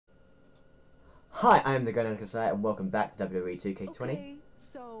Hi, I'm the Gunner Kasai, and welcome back to WWE 2K20. Okay,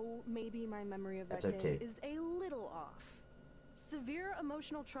 so maybe my memory of that day is a little off. Severe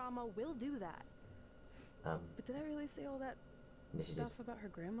emotional trauma will do that. But did I really say all that stuff about her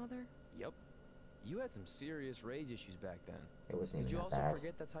grandmother? Yep. You had some serious rage issues back then. It wasn't even that bad. Did you also bad.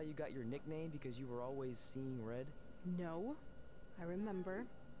 forget that's how you got your nickname, because you were always seeing red? No, I remember.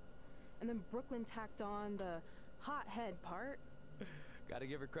 And then Brooklyn tacked on the hothead part. Gotta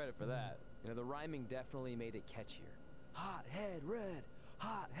give her credit for that. You know, the rhyming definitely made it catchier. Hot head red,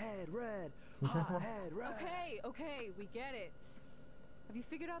 hot head red, hot head red. Okay, we get it. Have you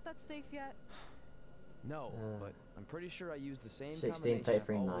figured out that's safe yet? No, but I'm pretty sure I used the same 1633.9,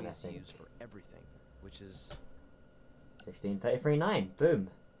 combination I think. used for everything, which is 1633.9. Boom.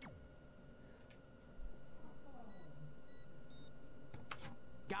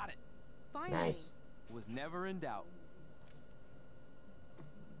 got it. Finally. Nice. Was never in doubt.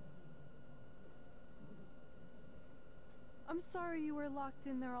 I'm sorry you were locked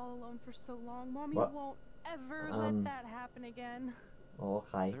in there all alone for so long. Mommy What? won't ever let that happen again.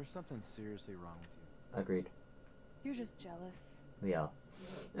 Okay. There's something seriously wrong with you. Agreed. You're just jealous. We are.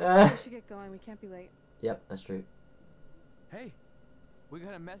 We should get going. We can't be late. Yep, that's true. Hey, we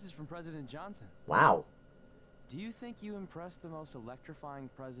got a message from President Johnson. Wow. Do you think you impressed the most electrifying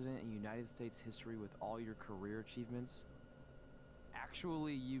president in United States history with all your career achievements?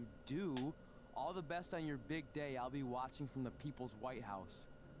 Actually, you do. All the best on your big day. I'll be watching from the People's White House.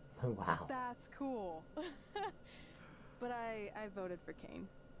 Wow. That's cool. But I voted for Kane.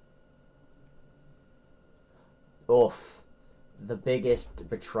 Oof. The biggest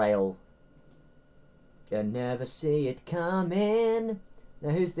betrayal. You never see it coming. Now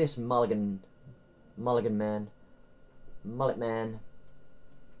who's this Mulligan man? Mullet man.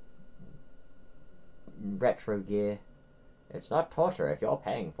 Retro gear. It's not torture if you're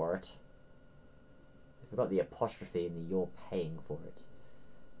paying for it. I forgot the apostrophe in the "you're paying for it."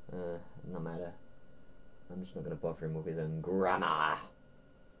 No matter. I'm just not gonna bother him with his own grammar.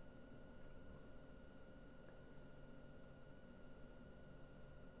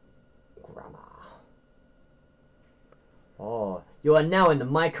 Oh, you are now in the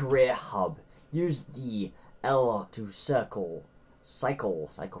My Career Hub. Use the L to cycle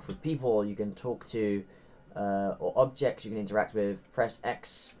for people you can talk to, or objects you can interact with. Press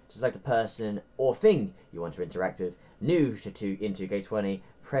X to select a person or thing you want to interact with. New to in 2K20,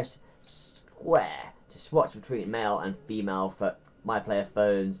 press square to swatch between male and female for My Player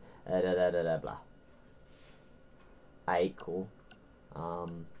phones. Blah. Aight, cool. Let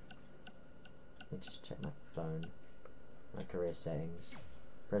me just check my phone. My career settings.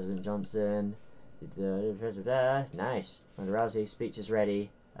 President Johnson. Nice. Ronda Rousey, speech is ready.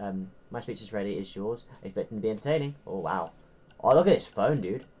 My speech is ready. Is yours? Expecting to be entertaining. Oh, wow. Oh, look at this phone,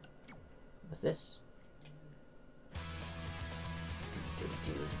 dude. What's this?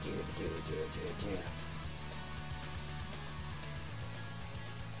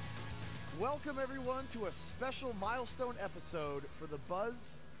 Welcome, everyone, to a special milestone episode for the Buzz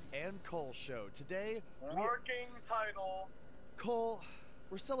and Cole Show. Today, working title. Cole,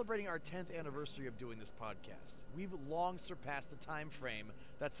 we're celebrating our 10th anniversary of doing this podcast. We've long surpassed the time frame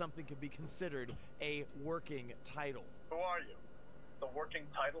that something could be considered a working title. Who are you? The working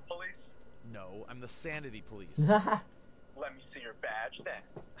title police? No, I'm the sanity police. Let me see your badge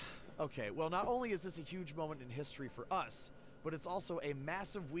then. Okay, well, not only is this a huge moment in history for us, but it's also a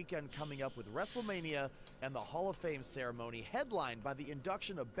massive weekend coming up with WrestleMania and the Hall of Fame ceremony, headlined by the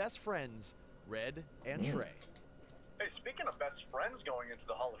induction of best friends, Red and Trey. Hey, speaking of best friends going into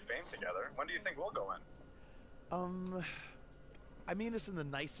the Hall of Fame together, when do you think we'll go in? I mean this in the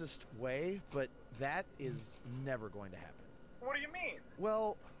nicest way, but that is never going to happen. What do you mean?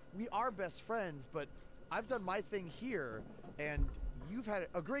 Well, we are best friends, but I've done my thing here, and you've had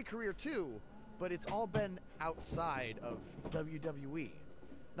a great career too, but it's all been outside of WWE.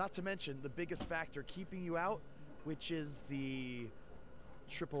 Not to mention the biggest factor keeping you out, which is the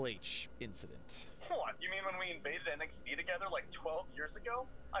Triple H incident. What? You mean when we invaded NXT together like 12 years ago?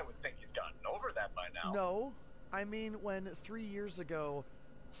 I would think he's gotten over that by now. No, I mean when 3 years ago,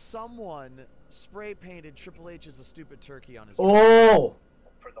 someone spray painted Triple H as a stupid turkey on his Oh!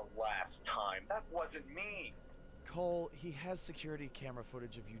 For the last time. That wasn't me. Cole, he has security camera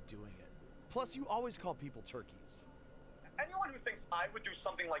footage of you doing it. Plus, you always call people turkeys. Anyone who thinks I would do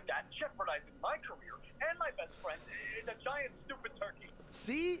something like that jeopardizing my career and my best friend is a giant stupid turkey.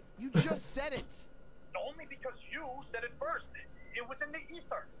 See? You just said it. Only because you said it first. It was in the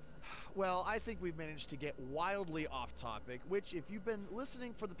ether. Well, I think we've managed to get wildly off topic, which, if you've been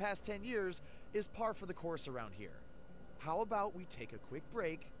listening for the past 10 years, is par for the course around here. How about we take a quick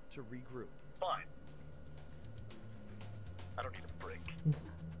break to regroup. Fine. I don't need a break.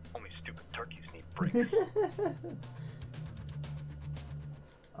 Only stupid turkeys need breaks.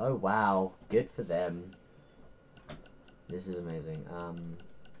 Oh wow, good for them. This is amazing.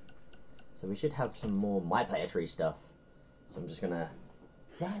 So we should have some more My Player Tree stuff. So I'm just gonna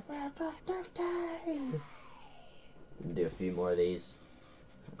do a few more of these.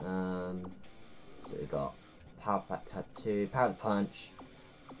 So we've got Power Pack Type 2, Power the Punch.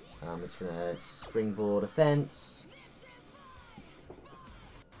 We're just gonna Springboard Offense.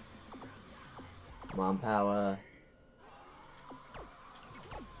 Command Power.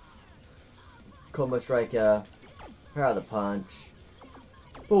 Combo Striker. Power the Punch.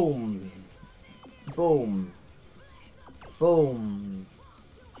 Boom. Boom. Boom.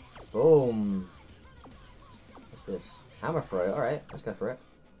 Boom. What's this? Hammer Throw. Alright, let's go for it.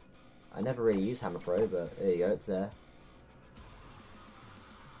 I never really use Hammer Throw, but there you go, it's there.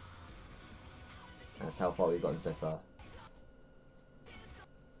 That's how far we've gotten so far.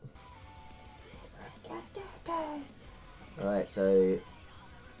 Alright, so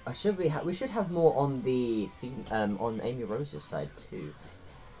we should have more on the theme, on Amy Rose's side too.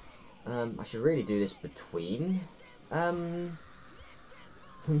 I should really do this between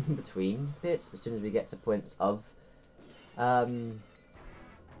between bits as soon as we get to points of the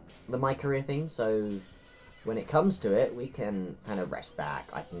My Career thing, so when it comes to it we can kind of rest back.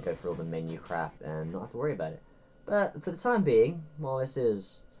 I can go through all the menu crap and not have to worry about it. But for the time being, while this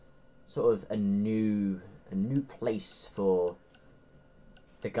is sort of a new place for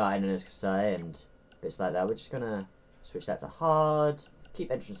the guy known as Kasai and bits like that, we're just gonna switch that to hard,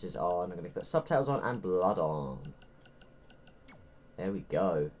 keep entrances on, I'm gonna put subtitles on and blood on. There we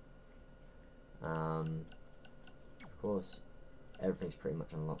go. Of course, everything's pretty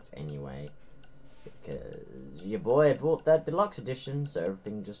much unlocked anyway, because your boy bought that deluxe edition, so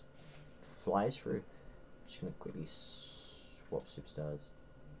everything just flies through. Just gonna quickly swap superstars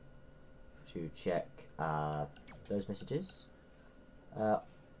to check those messages.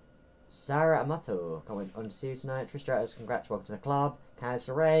 Sarah Amato, comment on to see you tonight. Trish Stratus, congrats, welcome to the club. Candice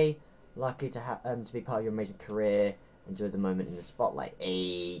Array, lucky to be part of your amazing career. Enjoy the moment in the spotlight.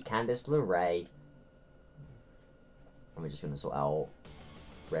 Hey, Candice LeRae. And we're just going to sort out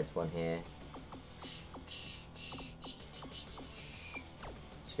Red's one here. Let's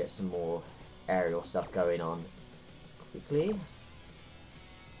get some more aerial stuff going on quickly.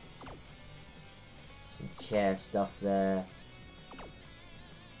 Some chair stuff there.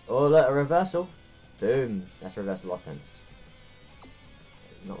 Oh, look, a reversal. Boom. That's a reversal offense.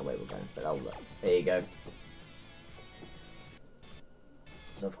 Not the way we're going, but oh, look. There you go.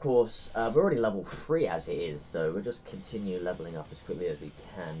 So, of course, we're already level 3 as it is, so we'll just continue leveling up as quickly as we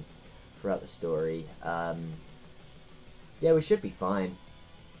can throughout the story. Yeah, we should be fine.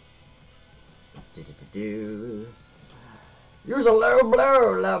 Use a low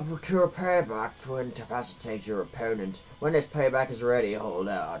blow level to a payback to incapacitate your opponent. When this payback is ready, hold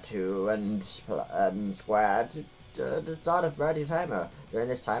R2 and square to start a ready timer. During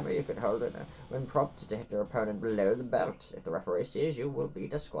this timer, you can hold it when prompted to hit your opponent below the belt. If the referee sees you, will be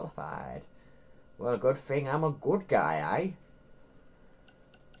disqualified. Well, good thing I'm a good guy, eh?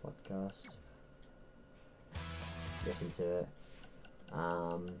 Podcast. Listen to it.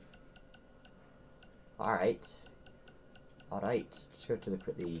 Alright, let's go to the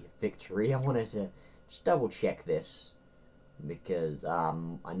quickly victory. I wanted to just double check this because I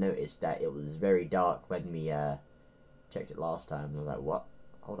noticed that it was very dark when we checked it last time. And I was like, what?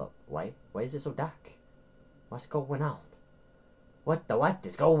 Hold up, why is it so dark? What's going on? What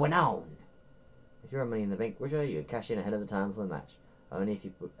is going on? If you're a Money in the Bank wisher, you can cash in ahead of the time for the match. Only if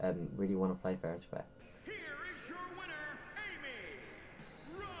you really want to play fair and square. Here is your winner, Amy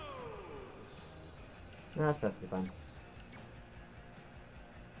Rose. No, that's perfectly fine.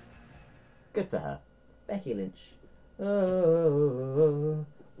 Good for her. Becky Lynch. Oh,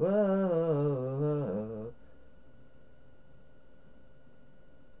 whoa,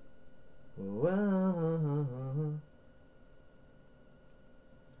 whoa.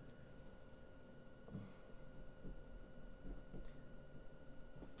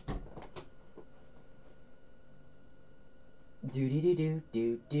 Do do do do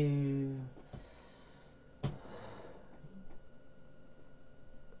do do.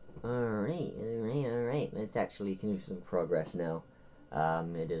 Alright, let's actually do some progress now.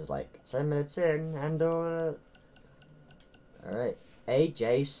 It is like 10 minutes in, and alright,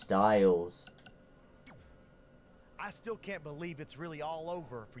 AJ Styles. I still can't believe it's really all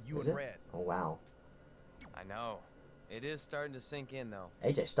over for you Is and it? Red. Oh wow. I know. It is starting to sink in, though.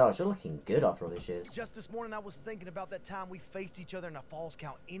 AJ Styles, you're looking good after all these years. Just this morning, I was thinking about that time we faced each other in a Falls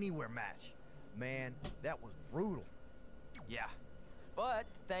Count Anywhere match. Man, that was brutal. Yeah. But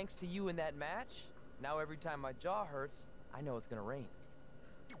thanks to you in that match, now every time my jaw hurts, I know it's gonna rain.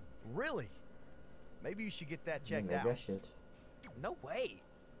 Really? Maybe you should get that checked out. Maybe I should. No way.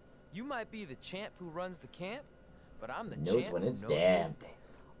 You might be the champ who runs the camp, but I'm the Knows champ when who it's knows damn.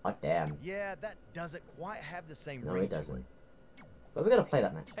 Oh, damn. Yeah, that doesn't quite have the same No, ring it to doesn't. But we gotta play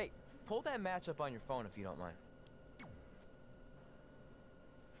that match. Hey, pull that match up on your phone if you don't mind.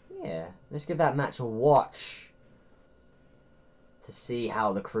 Yeah, let's give that match a watch. To see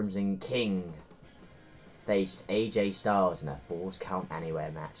how the Crimson King faced AJ Styles in a Falls Count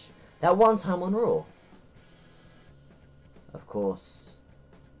Anywhere match. That one time on Raw. Of course,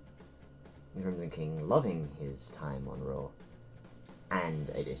 the Crimson King loving his time on Raw. And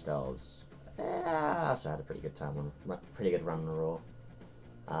AJ Styles also had a pretty good time on, pretty good run on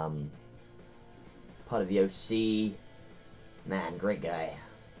Raw. Part of the OC, man, great guy,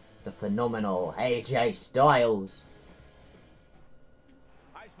 the phenomenal AJ Styles.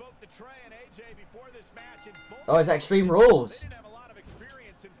 I spoke to Trey and AJ before this match, and both Oh, it's Extreme Rules. they didn't have a lot of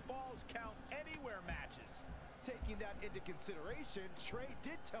experience in Falls Count Anywhere matches. Taking that into consideration, Trey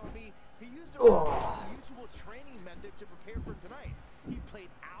did tell me he used a usual training method to prepare for tonight. He played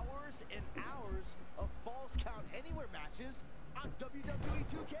hours and hours of Falls Count Anywhere matches on WWE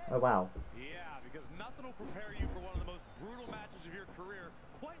 2K. Oh wow. Yeah, because nothing will prepare you for one of the most brutal matches of your career,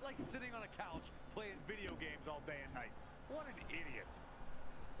 quite like sitting on a couch playing video games all day and night. What an idiot.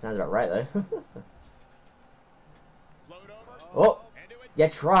 Sounds about right though. Float over. Oh, Into it. you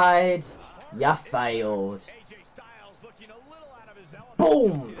tried, you failed. AJ Styles looking a little out of his element.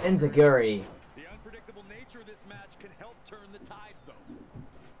 Boom, Enziguri. The unpredictable nature of this match can help turn the tides, though.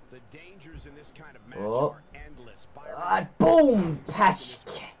 The dangers in this kind of match Oh. are endless. Boom, patch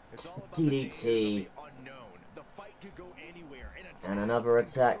DDT. And another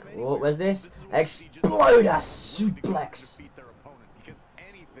attack. Oh, where's this? Exploder suplex.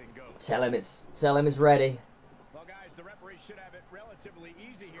 Tell him it's ready. Well, guys, the referee should have it relatively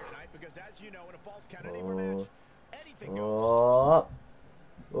easy here tonight because, as you know, in a Falls Count Anywhere match, anything goes.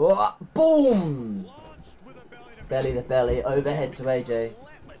 Oh, boom! Belly to belly, overhead to AJ.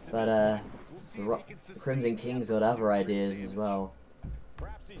 But the Crimson King's got other ideas as well.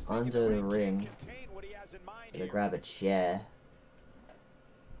 Under the ring, gonna grab a chair.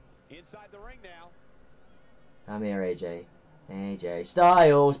 Inside the ring now. Come here, AJ. AJ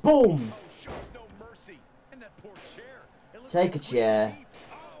Styles, boom! Oh, shows no mercy. And that poor chair. It looks Take a like chair.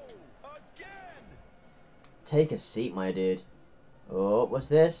 Oh, again. Take a seat, my dude. Oh, what's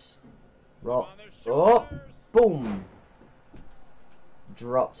this? Rock. On their Oh, shoulders. boom!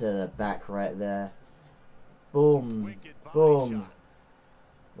 Drop to the back right there. Boom. Wicked body Boom. shot.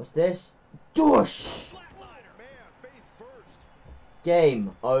 What's this? Doosh! Flatliner. Man, face first.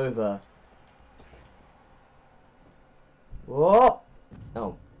 Game over. Whoa!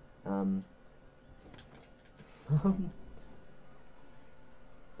 Oh.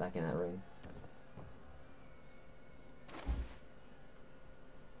 Back in that ring.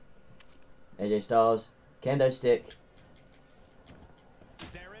 AJ Styles. Kendo stick.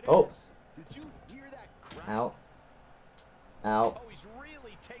 There it Oh. is. Did you hear that crack? Out. Out. Oh, he's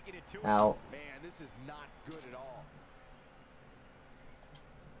really taking it to him. Out. Man, this is not good at all.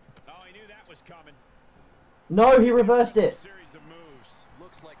 Oh, he knew that was coming. No, he reversed it. Series of moves.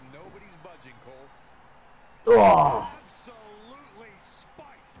 Looks like nobody's budging, Cole. Oh! Absolutely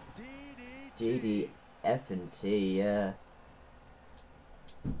spiked. DDT. DD F and T, yeah.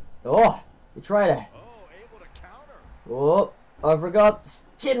 Oh! He tried it. Oh, able to counter. Oh! I forgot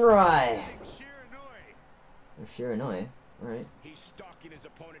Jinrai! Shiranui. Oh, Shiranui. Alright. He's stalking his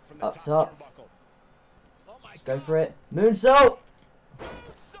opponent from the Up top top. turnbuckle. Oh my Let's go God. for it. Moonsault!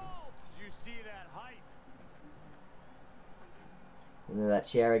 Moonsault. You see that height? Into that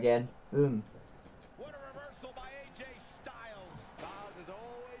chair again. Boom. What a reversal by AJ Styles. Styles is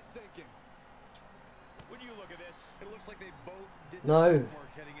always thinking. When you look at this, it looks like they both did No. some work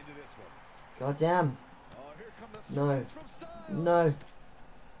heading into this one. God damn. Oh, here come the No. strikes from Styles. No. A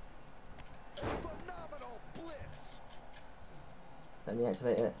phenomenal blitz. Let me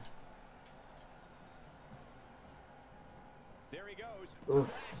activate it. There he goes.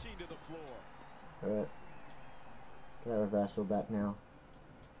 Oof. Crashing to the floor. Alright. Get that reversal back now.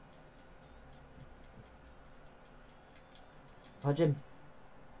 Punch him.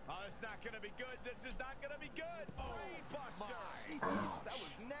 Oh, it's not going to be good. This is not going to be good. Oh, Brainbuster. That Ouch.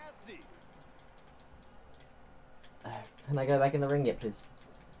 was nasty. Can I go back in the ring yet, please?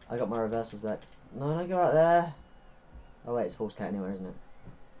 I got my reversals back. No, don't go out there. Oh wait, it's false count anywhere, isn't it?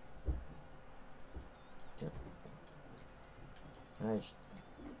 I just,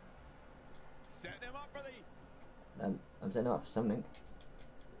 Setting him up for the... I'm setting up for something.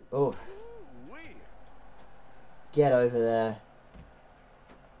 Oof. Get over there.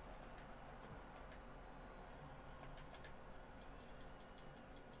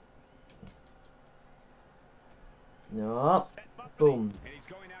 No. Boom. And he's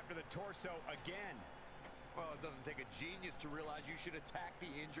going after the torso again. Well, it doesn't take a genius to realize you should attack the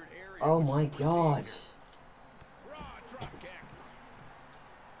injured area. Oh my god. Raw drop kick.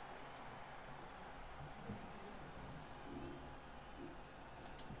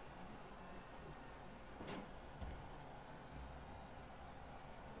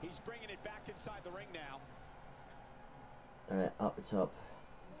 He's bringing it back inside the ring now. Alright, up the top.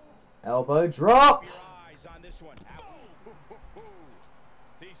 Elbow drop! Your eyes on this one.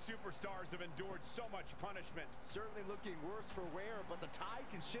 These superstars have endured so much punishment. Certainly looking worse for wear, but the tide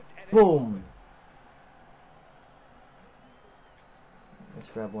can shift at any Boom! moment. Let's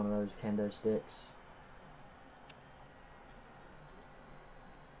grab one of those kendo sticks.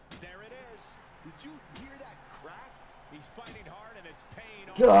 There it is. Did you hear that crack? He's fighting hard and it's pain.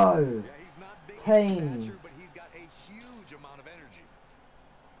 Go! Yeah, he's not big in Pain! stature, but he's got a huge amount of energy.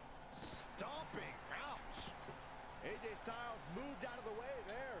 Stomping. Ouch. AJ Styles moved out of the way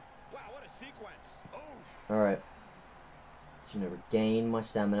there. Wow, what a sequence. Oh. Alright. Just gonna regain my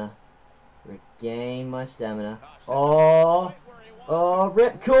stamina. Regain my stamina. Oh! Oh,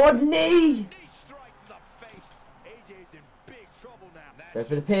 ripcord knee! Go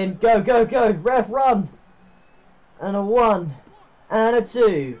for the pin. Go, go, go! Ref, run! And a 1. And a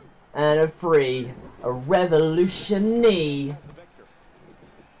 2. And a 3. A revolution knee.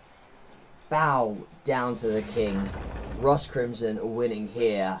 Bow down to the king. Ross Crimson winning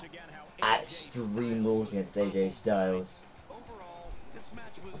here at Extreme Rules against AJ Styles. Overall, this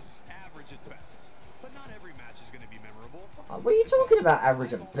match was average at best, but not every match is going to be memorable. What are you talking about,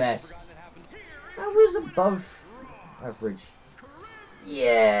 average at best? That was above average.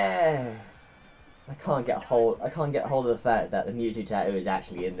 Yeah. I can't get hold of the fact that the Mewtwo tattoo is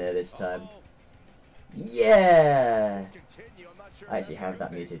actually in there this time. Yeah. I actually have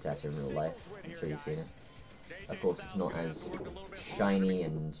that Mewtwo tattoo in real life. I'm sure you've seen it. Of course, it's not as shiny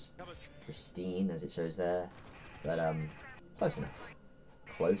and pristine as it shows there, but close enough.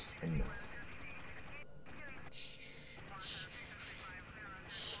 Close enough.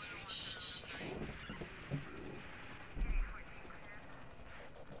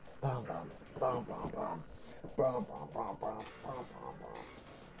 Bum bum bum bum bum bum bum bum bum bum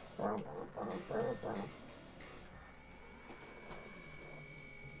bum bum bum bum.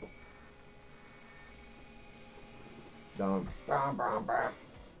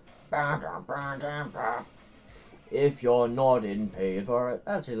 If you're not in paid for it.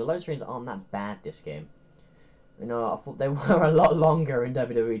 Actually, the load screens aren't that bad this game. You know, I thought they were a lot longer in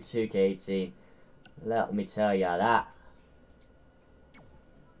WWE 2K20. Let me tell ya that.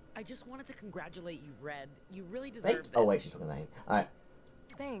 I just wanted to congratulate you, Red. You really deserve this. Oh wait, she's talking about him. Alright.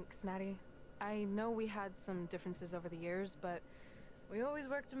 Thanks, Natty. I know we had some differences over the years, but we always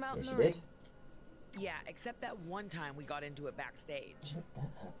worked them out in the ring. Yeah, except that one time we got into it backstage. When did that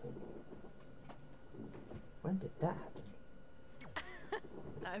happen? When did that happen?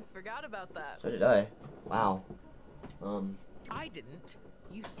 I forgot about that. So did I. Wow. I didn't.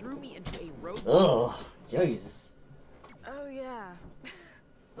 You threw me into a rope. Ugh, Jesus. Oh yeah.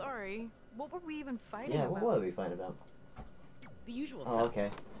 Sorry. What were we even fighting about? about? What were we fighting about? The usual stuff. stuff. Okay.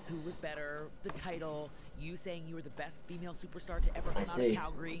 Who was better? The title. You saying you were the best female superstar to ever come out of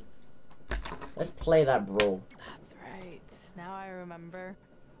Calgary. Let's play that brawl. That's right. Now I remember.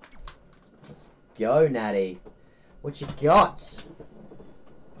 Let's go, Natty. What you got?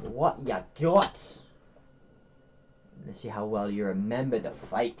 What you got? Let's see how well you remember the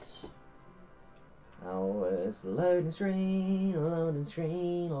fight. Oh, it's loading screen, loading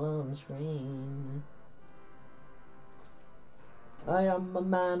screen, loading screen. I am a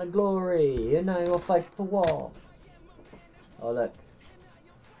man of glory, and I will fight for war. Oh, look.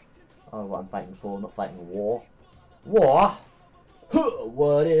 Oh, what I'm fighting for, not fighting war. War? Huh,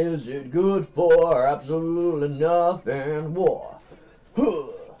 what is it good for? Absolutely nothing. War. Huh,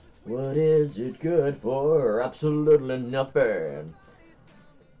 what is it good for? Absolutely nothing.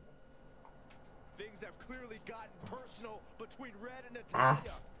 Things have clearly gotten personal between Red and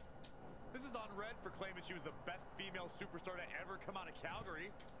Natalia. This is on Red for claiming she was the best female superstar to ever come out of Calgary.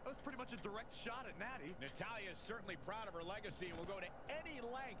 That was pretty much a direct shot at Natty. Natalia is certainly proud of her legacy and will go to any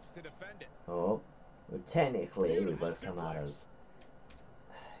lengths to defend it. Oh, well, technically we both come out of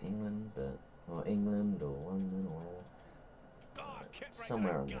England, but or England or London or whatever.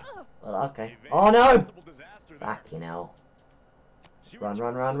 somewhere on there. Oh, okay. Oh no! Fucking hell. Run,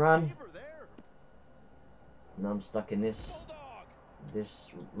 run, run, run. Now I'm stuck in this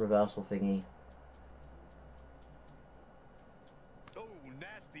reversal thingy. Oh,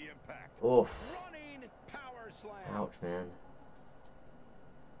 nasty impact. Oof. Running power slam. Ouch, man.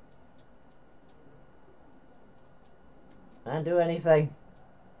 Can't do anything.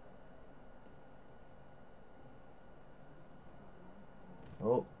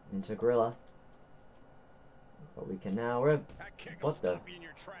 Oh, into gorilla. But we can now what the?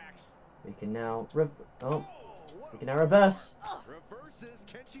 We can now oh, we can now reverse. Reverses.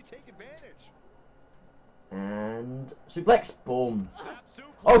 Can she take advantage? And suplex. Boom.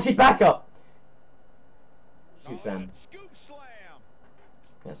 Oh, she back up. Scoop slam.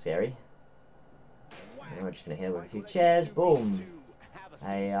 That's scary. And we're just gonna hit her with a few chairs. Boom.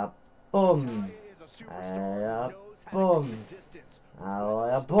 Hey up. Boom. Hey up. Boom. Hey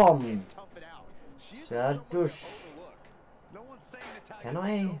up. Boom. Sadoosh. Can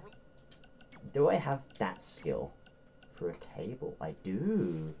I? Do I have that skill for a table? I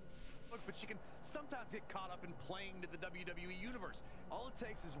do. Look, but she can sometimes get caught up in playing to the WWE universe. All it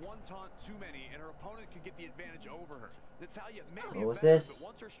takes is one taunt too many, and her opponent can get the advantage over her. Natalia may be What was better, this? but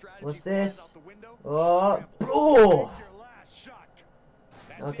once her strategy What's flies this? out the window, Oh, she's oh. take your last shot.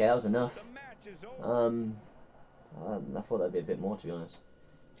 That's Okay, that was enough. The match is over. I thought that'd be a bit more, to be honest.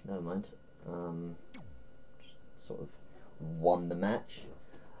 Never mind. Just sort of won the match.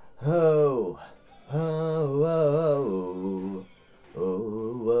 Oh, oh, oh, oh,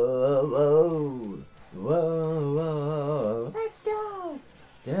 oh, oh, whoa, whoa, let's go!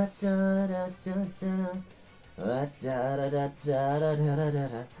 Da da da da da. Da da da da da da da da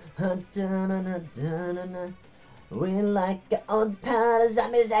da da. We like our own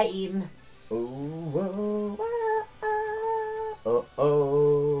parmesan. Oh, oh, oh, oh,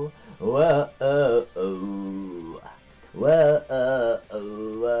 oh, whoa, oh, oh, whoa, oh,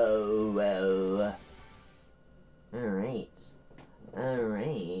 oh, whoa. Alright,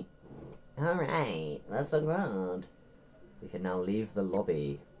 alright, alright, that's a ground. We can now leave the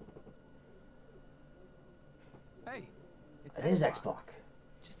lobby. Hey, It is X-Pac.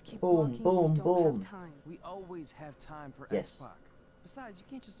 Just keep Boom, walking, boom, you don't boom. have time. We always have time for Yes. X-Pac. Besides, you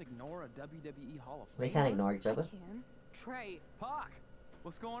can't just ignore a WWE Hall of Fame. We can't ignore each other. I can. Trey. Pac,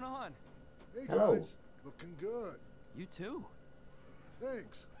 what's going on? Hey Hello. guys, looking good. You too.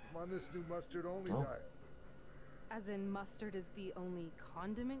 Thanks. I'm on this new mustard only Oh. diet. As in mustard is the only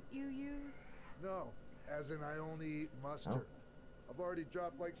condiment you use? No, as in I only eat mustard. I've already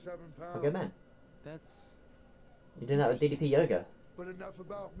dropped like 7 pounds. Oh, good man. That's... You're doing that with DDP Yoga. But enough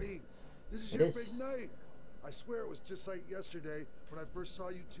about me. This is It your is. big night. I swear it was just like yesterday when I first saw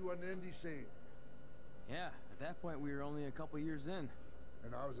you two on the indie scene. Yeah, at that point we were only a couple years in.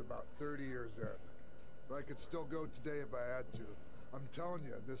 And I was about 30 years in. But I could still go today if I had to. I'm telling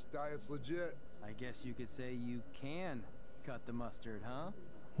you, this diet's legit. I guess you could say you can cut the mustard, huh?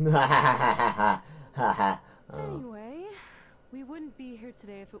 Oh. Anyway, we wouldn't be here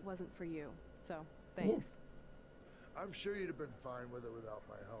today if it wasn't for you. So, thanks. I'm sure you'd have been fine with it without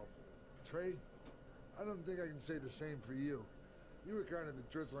my help. Trey, I don't think I can say the same for you. You were kind of the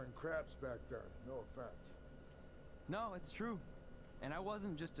drizzling craps back then, no offense. No, it's true. And I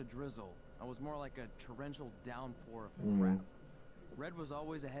wasn't just a drizzle. I was more like a torrential downpour of Mm. crap. Red was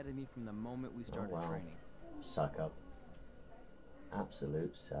always ahead of me from the moment we started wow. training. Suck up.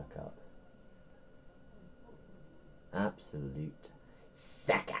 Absolute suck up. Absolute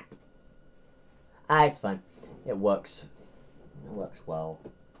suck up. Ah, it's fine. It works. It works well.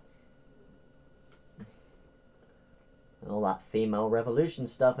 And all that female revolution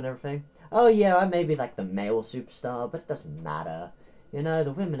stuff and everything. Oh yeah, I may be like the male superstar, but it doesn't matter. You know,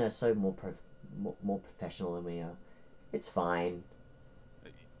 the women are so more professional than we are. It's fine.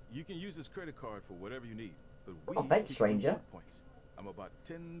 You can use this credit card for whatever you need. But we Oh, thanks, keep stranger. reward points. I'm about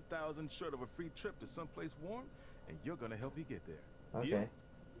 10,000 short of a free trip to someplace warm, and you're gonna help me get there. Deal? Okay.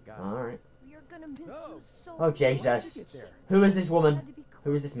 Got it. Alright. We are gonna miss you so Oh, Jesus. Get there. Who is this Had woman? to be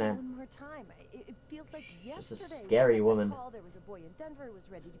Who is this clear man? One more time. It feels like She's yesterday. just a we scary got that woman. call, there was a boy in Denver who was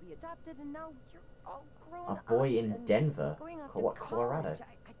ready to be adopted, and now you're all grown A up boy in and Denver? going off Co- to what, Colorado? college.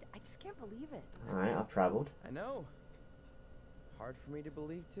 I just can't believe it. Alright, I've travelled. I know. It's hard for me to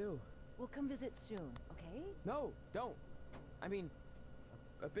believe, too. We'll come visit soon, okay? No, don't. I mean,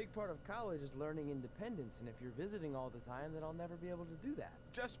 a big part of college is learning independence, and if you're visiting all the time, then I'll never be able to do that.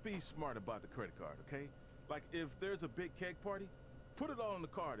 Just be smart about the credit card, okay? Like, if there's a big keg party, put it all on the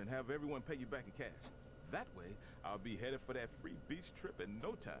card and have everyone pay you back in cash. That way, I'll be headed for that free beach trip in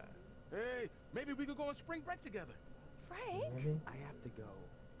no time. Hey, maybe we could go on spring break together. Frank? Maybe? I have to go.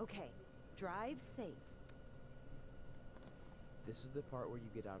 Okay, drive safe. This is the part where you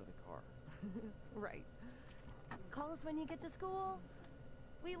get out of the car. Right. Call us when you get to school.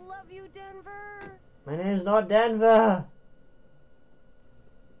 We love you, Denver. My name's not Denver.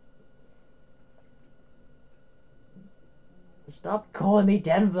 Stop calling me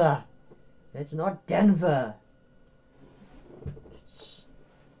Denver. It's not Denver.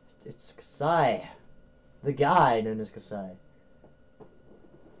 It's Kasai. The guy known as Kasai.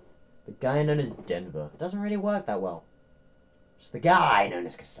 The guy known as Denver. Doesn't really work that well. Just the guy known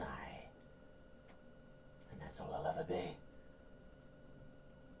as Kasai. And that's all I'll ever be.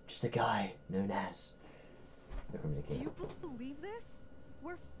 Just the guy known as. There comes the Do king. you believe this?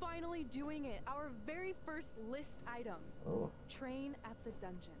 We're finally doing it. Our very first list item. Oh. Train at the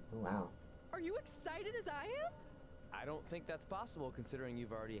dungeon. Oh, wow. Are you excited as I am? I don't think that's possible considering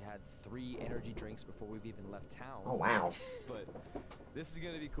you've already had 3 energy drinks before we've even left town. Oh, wow. But this is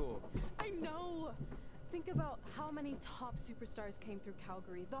gonna be cool. I know. Think about how many top superstars came through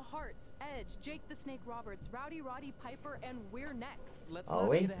Calgary. The Hearts, Edge, Jake the Snake Roberts, Rowdy Roddy Piper, and we're next. Let's Are not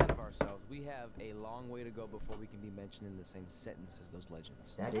we? get ahead of ourselves. We have a long way to go before we can be mentioned in the same sentence as those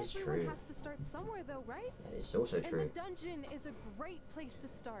legends. That is Everyone true. has to start somewhere though, right? That is also And true. the dungeon is a great place to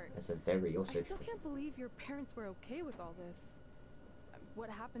start. That's a very also I still true. can't believe your parents were okay with all this. What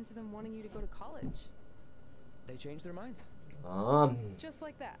happened to them wanting you to go to college? They changed their minds. Just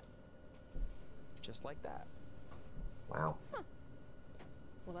like that. Just like that. Wow. Huh.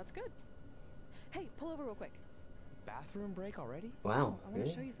 Well, that's good. Hey, pull over real quick. Bathroom break already? Wow. I want to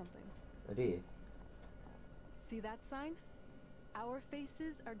Really? show you something. I do. See that sign? Our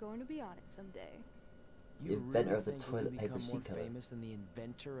faces are going to be on it someday. The inventor of the think you toilet can paper become seat more cover. famous than the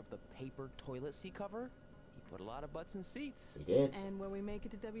inventor of the paper toilet seat cover? He put a lot of butts in seats. He did. And when we make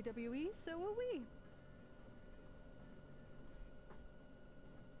it to WWE, so will we.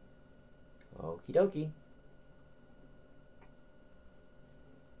 Okie dokie.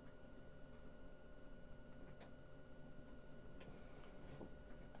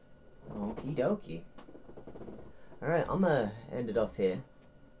 Okie dokie. Alright, I'm gonna end it off here.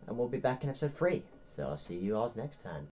 And we'll be back in episode 3. So I'll see you all next time.